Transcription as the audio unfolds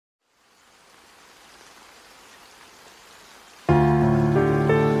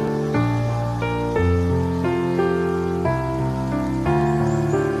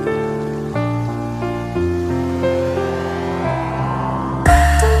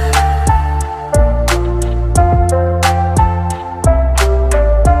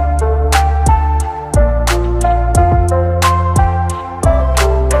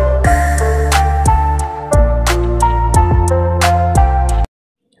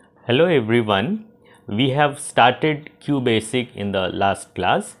Hello everyone, we have started Qbasic in the last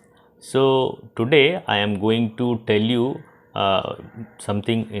class. So today I am going to tell you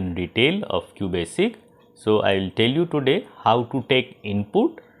something in detail of Qbasic. So I will tell you today how to take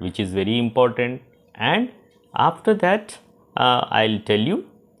input, which is very important, and after that I will tell you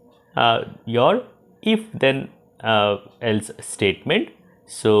your if then else statement.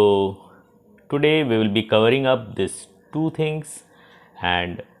 So today we will be covering up these two things,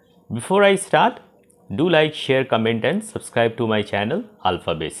 and before I start, do like, share, comment and subscribe to my channel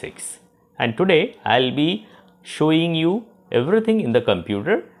Alpha Basics. And today I will be showing you everything in the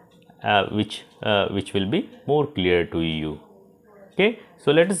computer which will be more clear to you. Okay,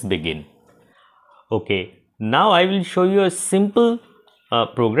 so let us begin. Okay, now I will show you a simple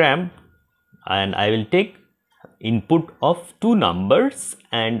program, and I will take input of two numbers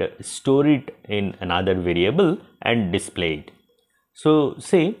and store it in another variable and display it. So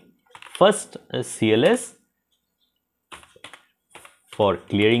say first CLS for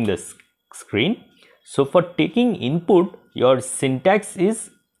clearing the screen. So for taking input, your syntax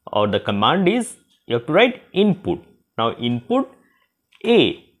is, or the command is, you have to write input. Now input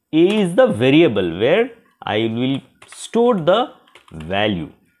A is the variable where I will store the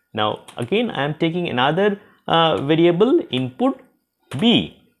value. Now again I am taking another variable input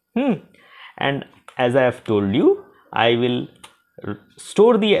B, and as I have told you, I will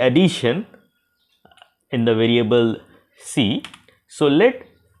store the addition in the variable C. So let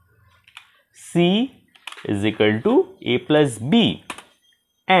C is equal to A plus B,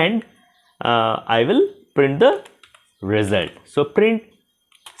 and I will print the result. So print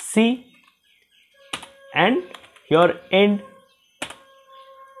C and your end.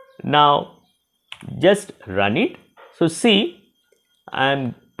 Now just run it. So see, I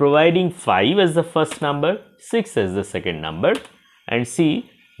am providing 5 as the first number, 6 as the second number, and see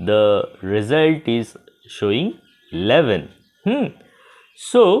the result is showing 11.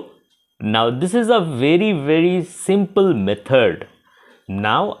 So now this is a very simple method.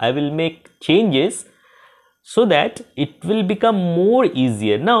 Now I will make changes so that it will become more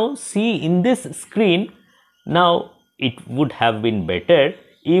easier. Now see, in this screen, now it would have been better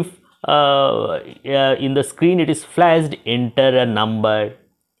if in the screen it is flashed enter a number,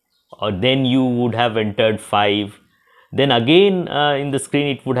 or then you would have entered 5, then again in the screen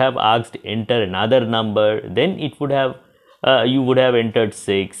it would have asked enter another number, then it would have you would have entered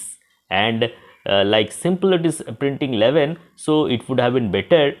 6, and like simple it is printing 11. So it would have been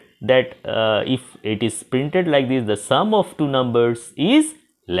better that if it is printed like this, the sum of two numbers is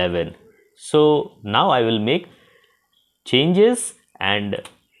 11. So now I will make changes and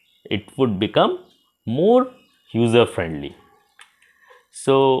it would become more user friendly.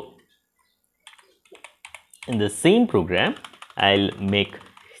 So in the same program I'll make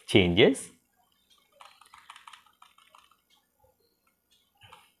changes,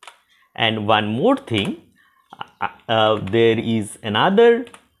 and one more thing, there is another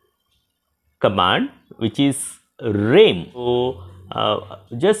command which is rem. So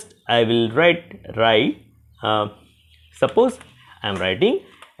just I will write suppose I am writing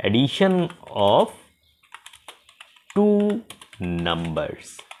addition of two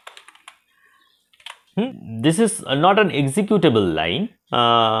numbers. This is not an executable line.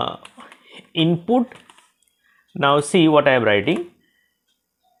 Input, now see what I am writing,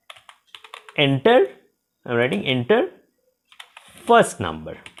 enter, I am writing enter first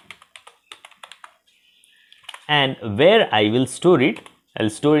number, and where I will store it, I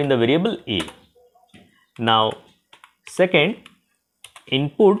will store in the variable A. Now second,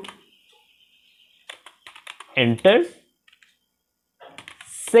 input enter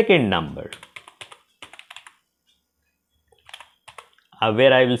second number,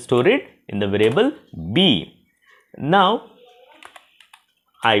 where I will store it in the variable B. Now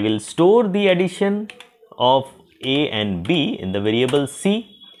I will store the addition of A and B in the variable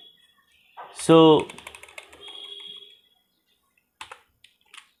C. So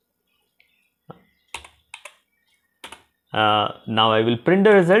now I will print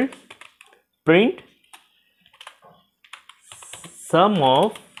the result, print sum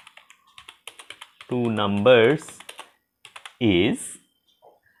of two numbers is,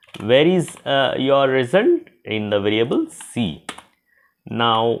 where is your result, in the variable C.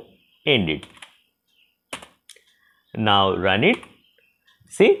 Now end it. Now run it.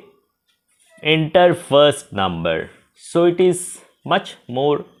 See, enter first number. So it is much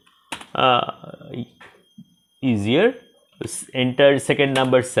more easier. Enter second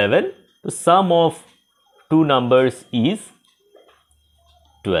number 7. The sum of two numbers is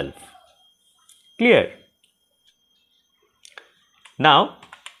 12. Clear? Now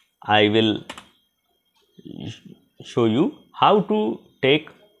I will show you how to take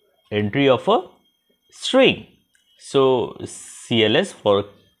entry of a string. So CLS for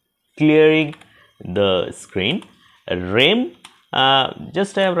clearing the screen, rem,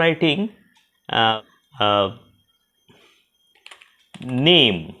 just I am writing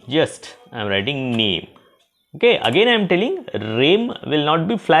name, just I am writing name. Okay, again I am telling rem will not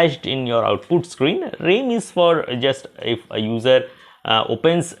be flashed in your output screen. Rem is for just if a user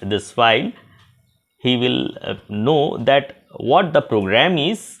opens this file, he will know that what the program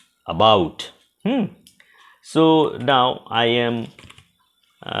is about. So now I am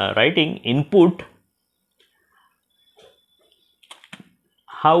writing input.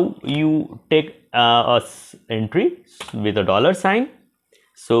 How you take a entry with a dollar sign.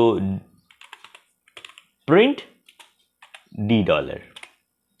 So print $D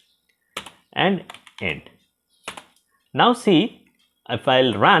and end. Now see, if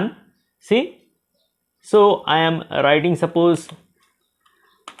I'll run, see, so I am writing suppose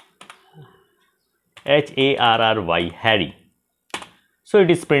HARRY, Harry. So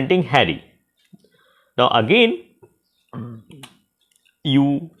it is printing Harry. Now again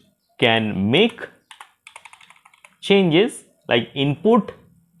you can make changes like input,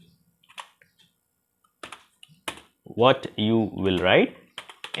 what you will write,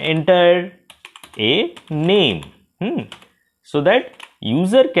 enter a name, so that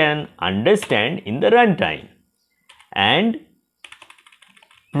user can understand in the runtime, and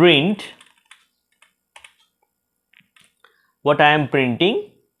print what I am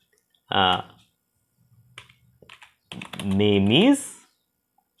printing, name is,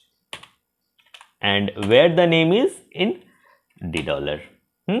 and where the name is in $D.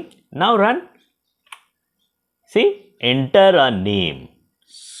 Now run. See, enter a name,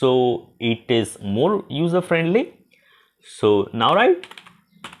 so it is more user friendly. So now write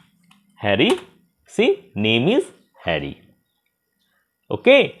Harry. See, name is Harry.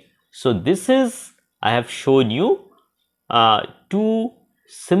 Okay, so this is, I have shown you two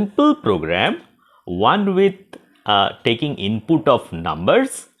simple program, one with taking input of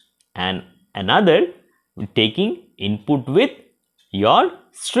numbers and another taking input with your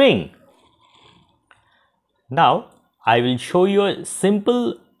string. Now I will show you a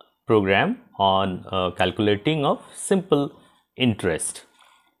simple program on calculating of simple interest.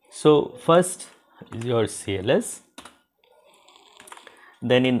 So first is your CLS,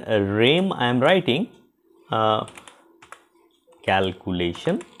 then in rem I am writing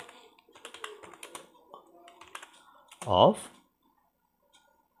calculation of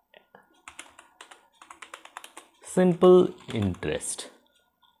simple interest.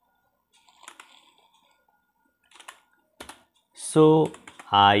 So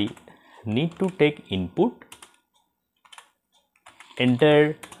I need to take input,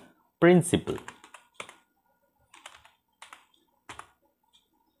 enter principal.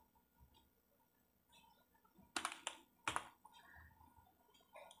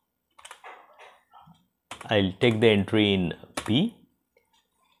 I'll take the entry in P,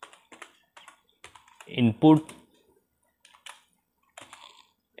 input,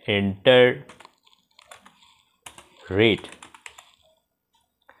 enter rate.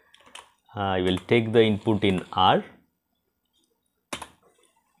 I will take the input in R,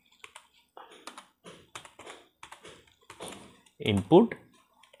 input,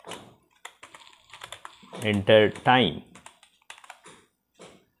 enter time.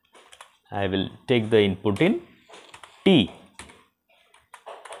 I will take the input in T.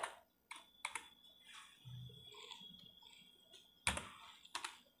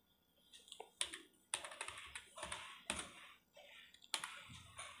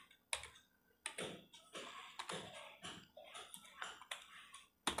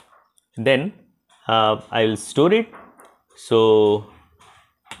 Then I will store it. So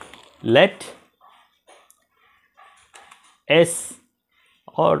let S,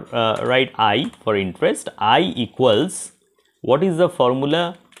 or write I for interest, I equals, what is the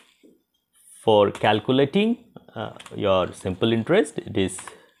formula for calculating your simple interest? It is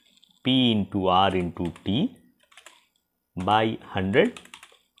P into R into T by 100.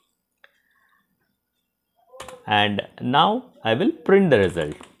 And now I will print the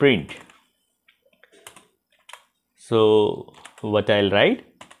result, print. So what I'll write,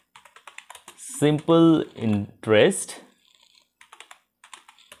 simple interest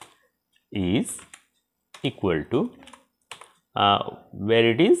is equal to where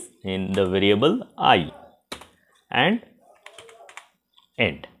it is in the variable I, and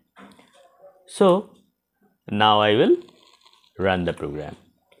end. So now I will run the program.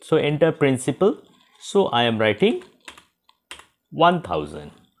 So enter principal. So I am writing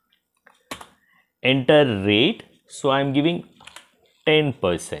 1000. enter rate, so I am giving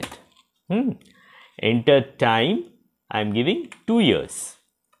 10%. Enter time, I am giving 2 years.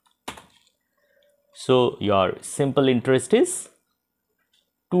 So your simple interest is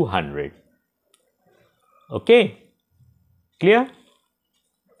 200. Okay, clear?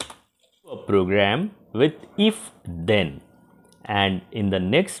 A program with if then, and in the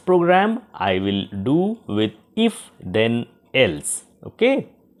next program I will do with if then else. Okay,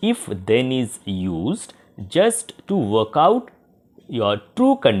 if then is used just to work out your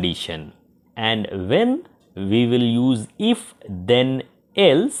true condition, and when we will use if then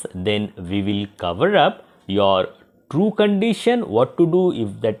else, then we will cover up your true condition, what to do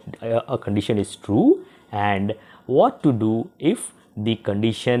if that a condition is true, and what to do if the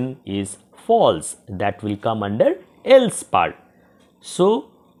condition is false, that will come under else part.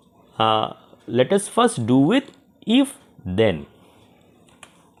 So let us first do with if then.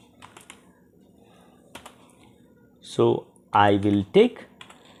 So I will take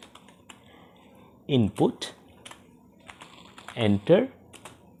input, enter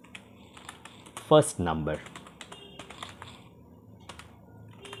first number,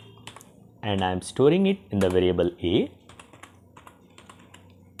 and I am storing it in the variable a.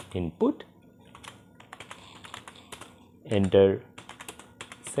 Input, enter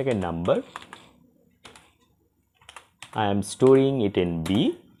second number, I am storing it in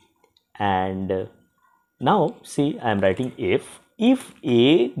b, and now see I am writing if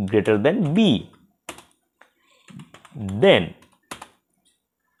a greater than b, then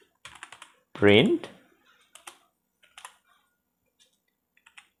print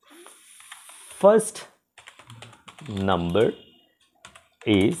first number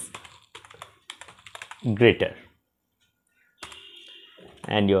is greater,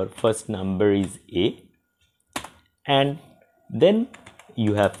 and your first number is a, and then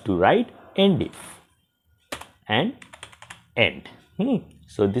you have to write end if and end.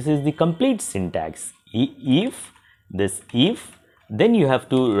 So this is the complete syntax. If, this if, then you have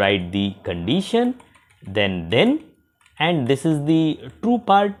to write the condition, then, and this is the true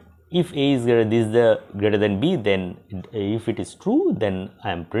part. If a is greater, this is the greater than b, then if it is true, then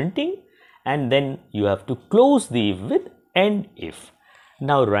I am printing, and then you have to close the if with end if.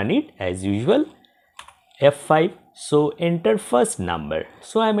 Now run it as usual. F5. So enter first number.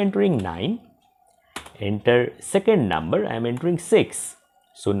 So I am entering 9. Enter second number. I am entering 6.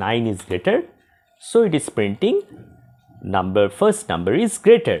 So 9 is greater. So it is printing first number is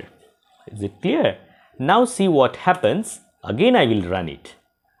greater. Is it clear? Now see what happens. Again I will run it.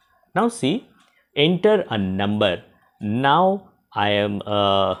 Now see, enter a number. Now I am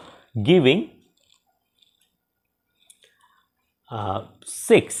giving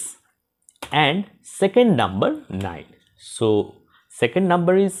 6 and second number 9. So second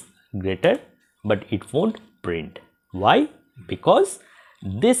number is greater, but it won't print. Why? Because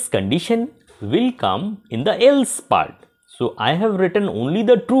this condition will come in the else part. So I have written only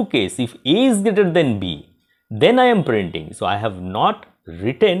the true case. If a is greater than b, then I am printing. So I have not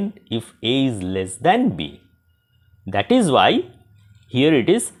written if a is less than b. That is why here it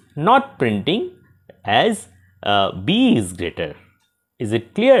is not printing as b is greater. Is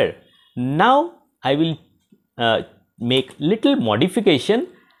it clear? Now I will make little modification,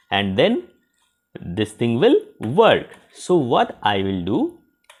 and then this thing will work. So what I will do,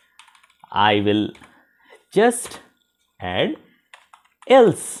 I will just add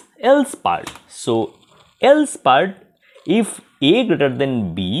else part. So else part, if a greater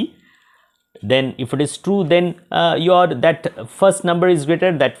than b, then if it is true, then that first number is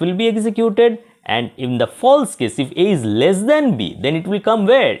greater, that will be executed. And in the false case, if a is less than b, then it will come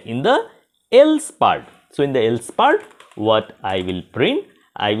where? In the else part. So in the else part, what I will print?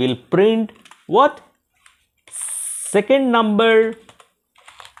 I will print what? Second number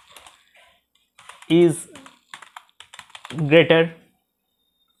is greater.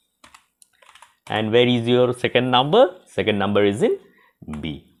 And where is your second number? Second number is in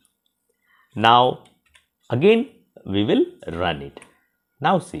b. Now again we will run it.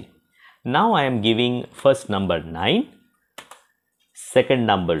 Now see, now I am giving first number 9, second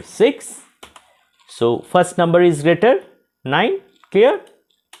number 6. So first number is greater, 9, clear?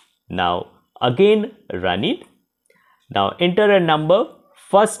 Now again run it. Now enter a number.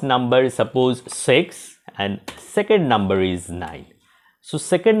 First number is suppose 6 and second number is 9. So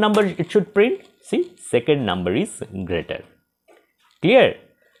second number it should print. See, second number is greater. Clear?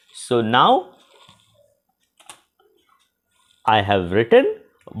 So now I have written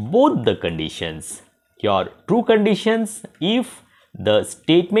both the conditions. Your true conditions, if the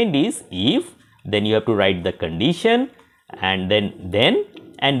statement is if, then you have to write the condition and then,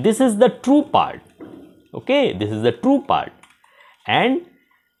 and this is the true part. Okay, this is the true part, and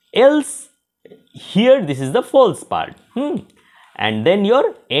else here this is the false part. And then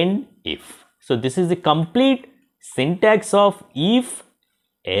your end if. So this is the complete syntax of if,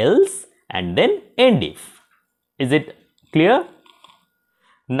 else, and then end if. Is it clear?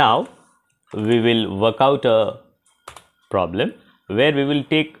 Now we will work out a problem where we will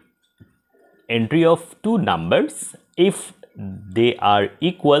take entry of two numbers. If they are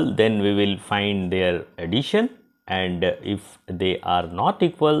equal, then we will find their addition, and if they are not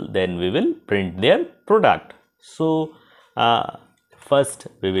equal, then we will print their product. So first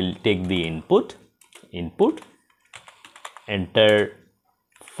we will take the input, enter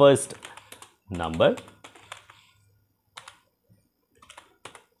first number,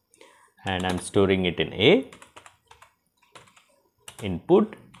 and I am storing it in A.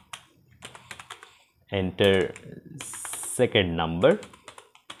 Input, enter second number,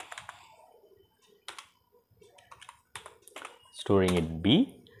 storing it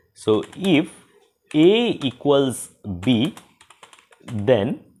B. So if A equals B,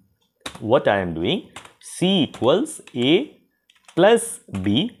 then what I am doing, C equals A plus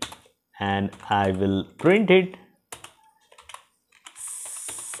B, and I will print it.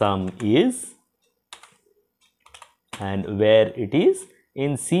 Sum is, and where it is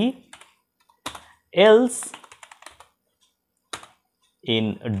in C, else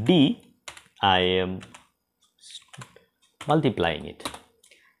in D I am multiplying it,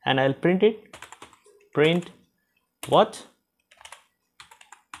 and I will print it. Print what?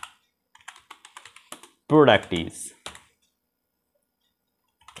 Product is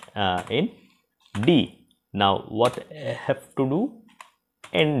in D. Now what I have to do?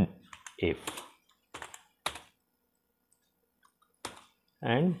 End if,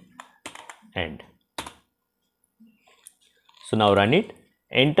 and end. So now run it.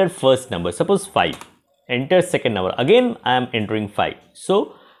 Enter first number, suppose 5. Enter second number, again I am entering 5.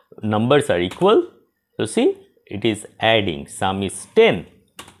 So numbers are equal. So see, it is adding, sum is 10.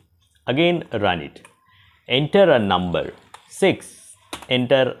 Again run it. Enter a number 6,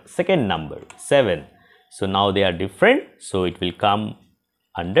 enter second number 7. So now they are different, so it will come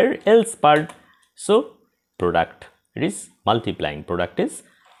under else part. So product, it is multiplying, product is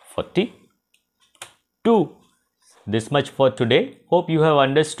 42. This much for today. Hope you have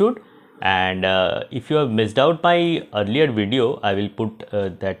understood, and if you have missed out my earlier video, I will put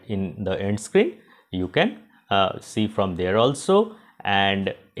that in the end screen. You can see from there also,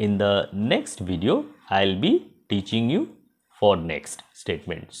 and in the next video I will be teaching you for next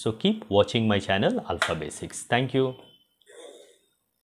statement. So keep watching my channel Alpha Basics. Thank you.